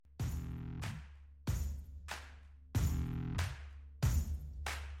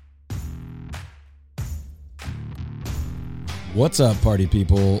What's up, party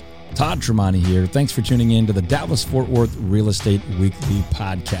people? Todd Tremonti here. Thanks for tuning in to the Dallas-Fort Worth Real Estate Weekly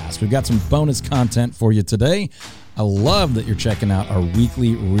Podcast. We've got some bonus content for you today. I love that you're checking out our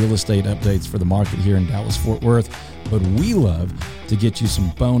weekly real estate updates for the market here in Dallas-Fort Worth, but we love to get you some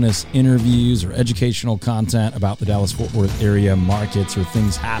bonus interviews or educational content about the Dallas-Fort Worth area markets or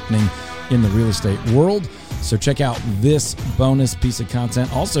things happening in the real estate world. So check out this bonus piece of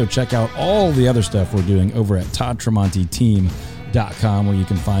content. Also check out all the other stuff we're doing over at toddtremontiteam.com, where you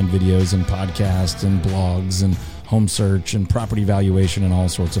can find videos and podcasts and blogs and home search and property valuation and all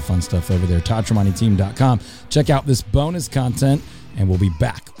sorts of fun stuff over there. toddtremontiteam.com. Check out this bonus content, and we'll be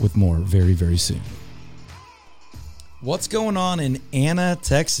back with more very, very soon. What's going on in Anna,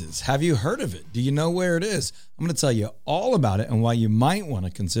 Texas? Have you heard of it? Do you know where it is? I'm going to tell you all about it and why you might want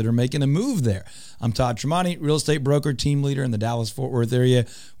to consider making a move there. I'm Todd Tremonti, real estate broker, team leader in the Dallas-Fort Worth area.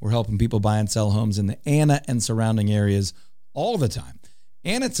 We're helping people buy and sell homes in the Anna and surrounding areas all the time.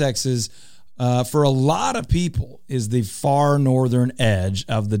 Anna, Texas, for a lot of people, is the far northern edge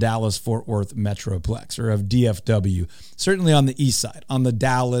of the Dallas-Fort Worth Metroplex, or of DFW, certainly on the east side. On the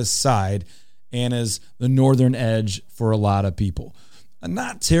Dallas side, Anna's the northern edge for a lot of people.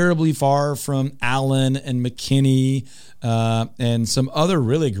 Not terribly far from Allen and McKinney and some other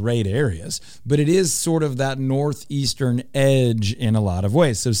really great areas, but it is sort of that northeastern edge in a lot of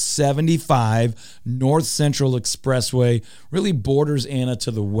ways. So 75 North Central Expressway really borders Anna to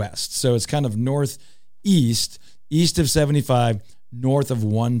the west. So it's kind of northeast, east of 75, north of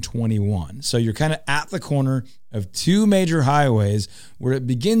 121. So you're kind of at the corner of two major highways where it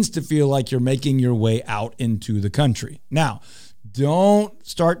begins to feel like you're making your way out into the country. Now, don't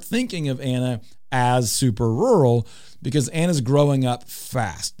start thinking of Anna as super rural, because Anna's growing up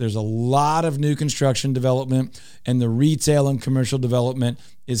fast. There's a lot of new construction development, and the retail and commercial development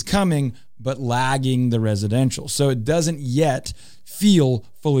is coming, but lagging the residential. So it doesn't yet feel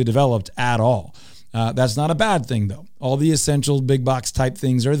fully developed at all. That's not a bad thing, though. All the essential big box type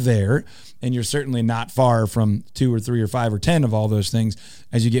things are there, and you're certainly not far from 2 or 3 or 5 or 10 of all those things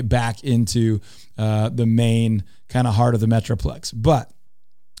as you get back into the main kind of heart of the Metroplex. But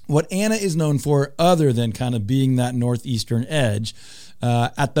what Anna is known for, other than kind of being that northeastern edge,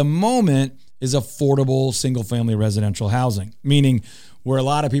 at the moment is affordable single-family residential housing, meaning where a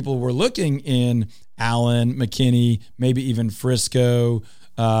lot of people were looking in Allen, McKinney, maybe even Frisco,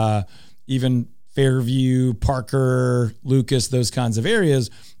 even Fairview, Parker, Lucas, those kinds of areas,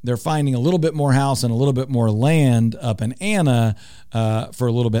 they're finding a little bit more house and a little bit more land up in Anna for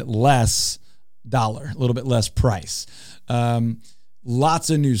a little bit less dollar, a little bit less price. Lots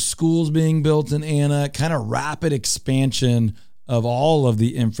of new schools being built in Anna, kind of rapid expansion of all of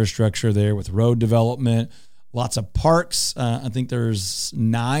the infrastructure there with road development, lots of parks. I think there's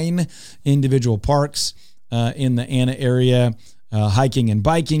 9 individual parks in the Anna area. Hiking and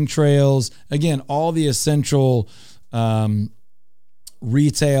biking trails. Again, all the essential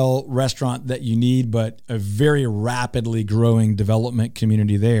retail restaurant that you need, but a very rapidly growing development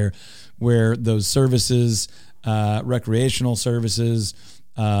community there where those services, recreational services,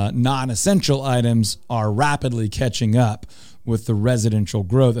 non-essential items are rapidly catching up with the residential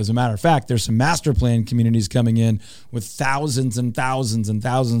growth. As a matter of fact, there's some master plan communities coming in with thousands and thousands and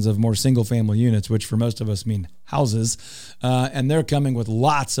thousands of more single-family units, which for most of us mean houses, and they're coming with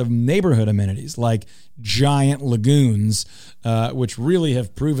lots of neighborhood amenities like giant lagoons, which really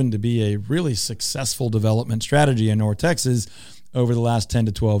have proven to be a really successful development strategy in North Texas over the last 10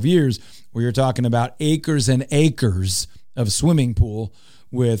 to 12 years, where you're talking about acres and acres of swimming pool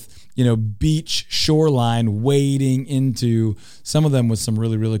with, beach shoreline wading into some of them with some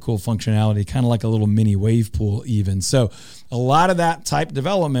really, really cool functionality, kind of like a little mini wave pool even. So a lot of that type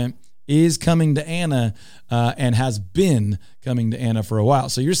development is coming to Anna and has been coming to Anna for a while.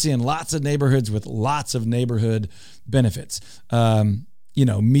 So you're seeing lots of neighborhoods with lots of neighborhood benefits,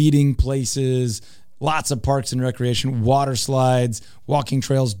 meeting places, lots of parks and recreation, water slides, walking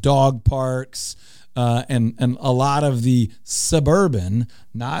trails, dog parks, and a lot of the suburban,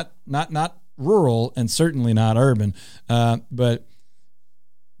 not rural, and certainly not urban, but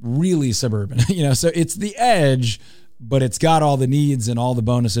really suburban. So it's the edge, but it's got all the needs and all the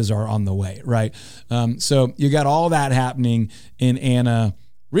bonuses are on the way, right? So you got all that happening in Anna,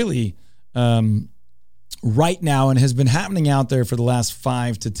 really right now, and has been happening out there for the last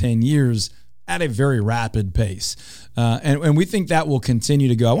 5 to 10 years at a very rapid pace. And we think that will continue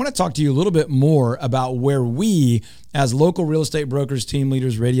to go. I want to talk to you a little bit more about where we, as local real estate brokers, team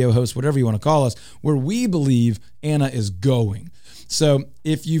leaders, radio hosts, whatever you want to call us, where we believe Anna is going. So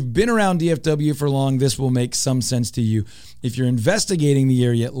if you've been around DFW for long, this will make some sense to you. If you're investigating the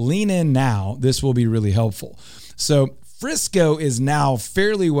area, lean in now. This will be really helpful. So Frisco is now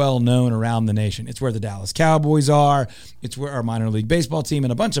fairly well known around the nation. It's where the Dallas Cowboys are. It's where our minor league baseball team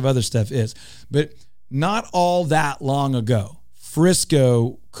and a bunch of other stuff is. But not all that long ago,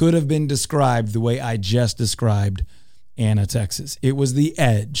 Frisco could have been described the way I just described Anna, Texas. It was the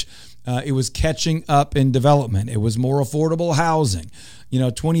edge. It was catching up in development. It was more affordable housing.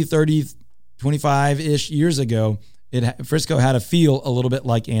 20, 30, 25-ish years ago, Frisco had a feel a little bit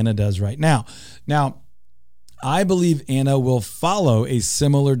like Anna does right now. Now, I believe Anna will follow a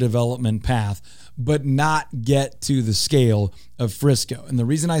similar development path, but not get to the scale of Frisco. And the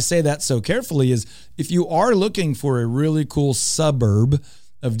reason I say that so carefully is if you are looking for a really cool suburb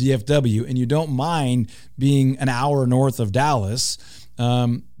of DFW and you don't mind being an hour north of Dallas,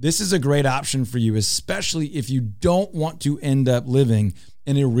 this is a great option for you, especially if you don't want to end up living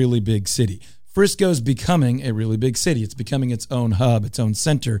in a really big city. Frisco's becoming a really big city. It's becoming its own hub, its own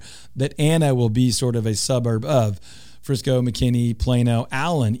center that Anna will be sort of a suburb of. Frisco, McKinney, Plano,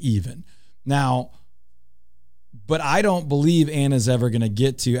 Allen even. Now, but I don't believe Anna's ever going to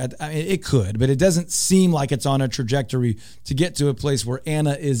get to, it could, but it doesn't seem like it's on a trajectory to get to a place where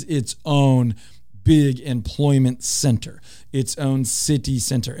Anna is its own big employment center, its own city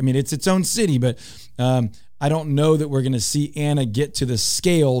center. I mean, it's its own city, but I don't know that we're going to see Anna get to the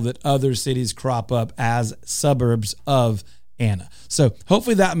scale that other cities crop up as suburbs of Anna. So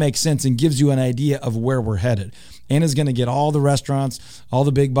hopefully that makes sense and gives you an idea of where we're headed. Anna's going to get all the restaurants, all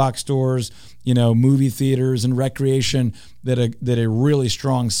the big box stores, movie theaters and recreation that a really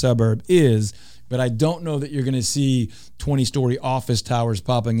strong suburb is. But I don't know that you're going to see 20-story office towers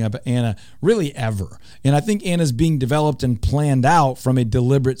popping up at Anna really ever. And I think Anna's being developed and planned out from a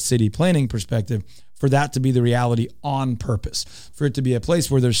deliberate city planning perspective for that to be the reality on purpose, for it to be a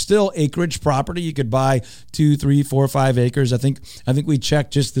place where there's still acreage property. You could buy 2, 3, 4, 5 acres. I think we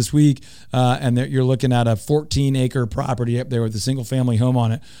checked just this week, and you're looking at a 14-acre property up there with a single-family home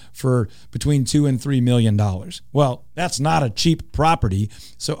on it for between $2 and $3 million. Well, that's not a cheap property.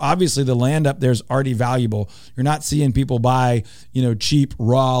 So obviously the land up there is already valuable. You're not seeing people buy, cheap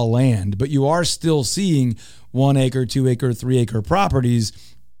raw land, but you are still seeing 1 acre, 2 acre, 3 acre properties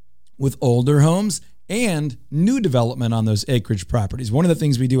with older homes and new development on those acreage properties. One of the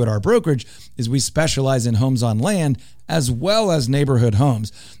things we do at our brokerage is we specialize in homes on land as well as neighborhood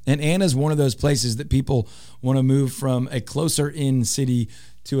homes. And Anna's one of those places that people want to move from a closer in city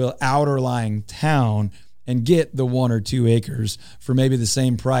to an outer lying town and get the 1 or 2 acres for maybe the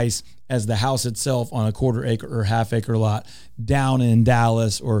same price as the house itself on a 1/4 acre or half acre lot down in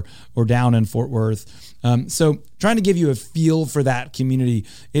Dallas or down in Fort Worth. So trying to give you a feel for that community.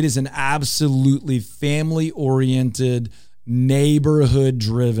 It is an absolutely family-oriented,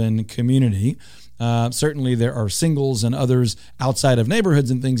 neighborhood-driven community. Certainly there are singles and others outside of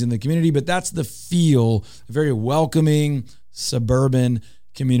neighborhoods and things in the community, but that's the feel, a very welcoming, suburban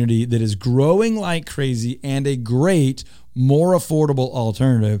community that is growing like crazy and a great, more affordable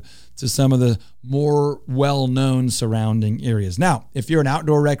alternative to some of the more well-known surrounding areas. Now, if you're an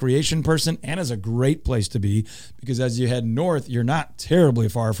outdoor recreation person, Anna's a great place to be because as you head north, you're not terribly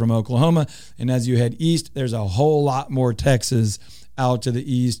far from Oklahoma. And as you head east, there's a whole lot more Texas out to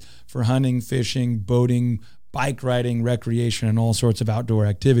the east for hunting, fishing, boating, bike riding, recreation, and all sorts of outdoor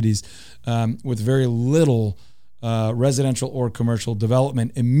activities with very little residential or commercial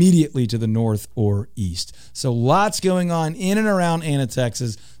development immediately to the north or east. So lots going on in and around Anna,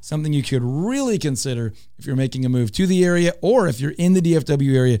 Texas, something you could really consider if you're making a move to the area or if you're in the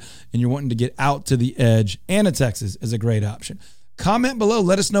DFW area and you're wanting to get out to the edge. Anna, Texas is a great option. Comment below.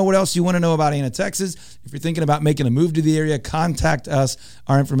 Let us know what else you want to know about Anna, Texas. If you're thinking about making a move to the area, contact us.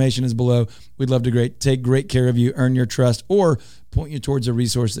 Our information is below. We'd love to take great care of you, earn your trust, or point you towards a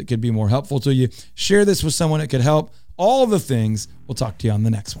resource that could be more helpful to you. Share this with someone that could help. All of the things. We'll talk to you on the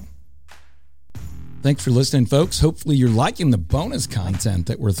next one. Thanks for listening, folks. Hopefully you're liking the bonus content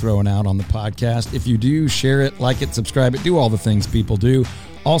that we're throwing out on the podcast. If you do, share it, like it, subscribe it, do all the things people do.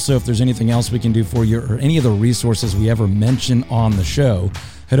 Also, if there's anything else we can do for you or any of the resources we ever mention on the show,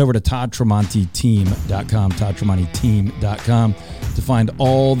 head over to ToddTremontiTeam.com, ToddTremontiTeam.com to find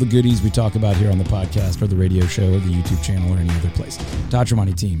all the goodies we talk about here on the podcast or the radio show or the YouTube channel or any other place.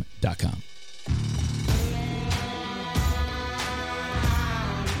 ToddTremontiTeam.com.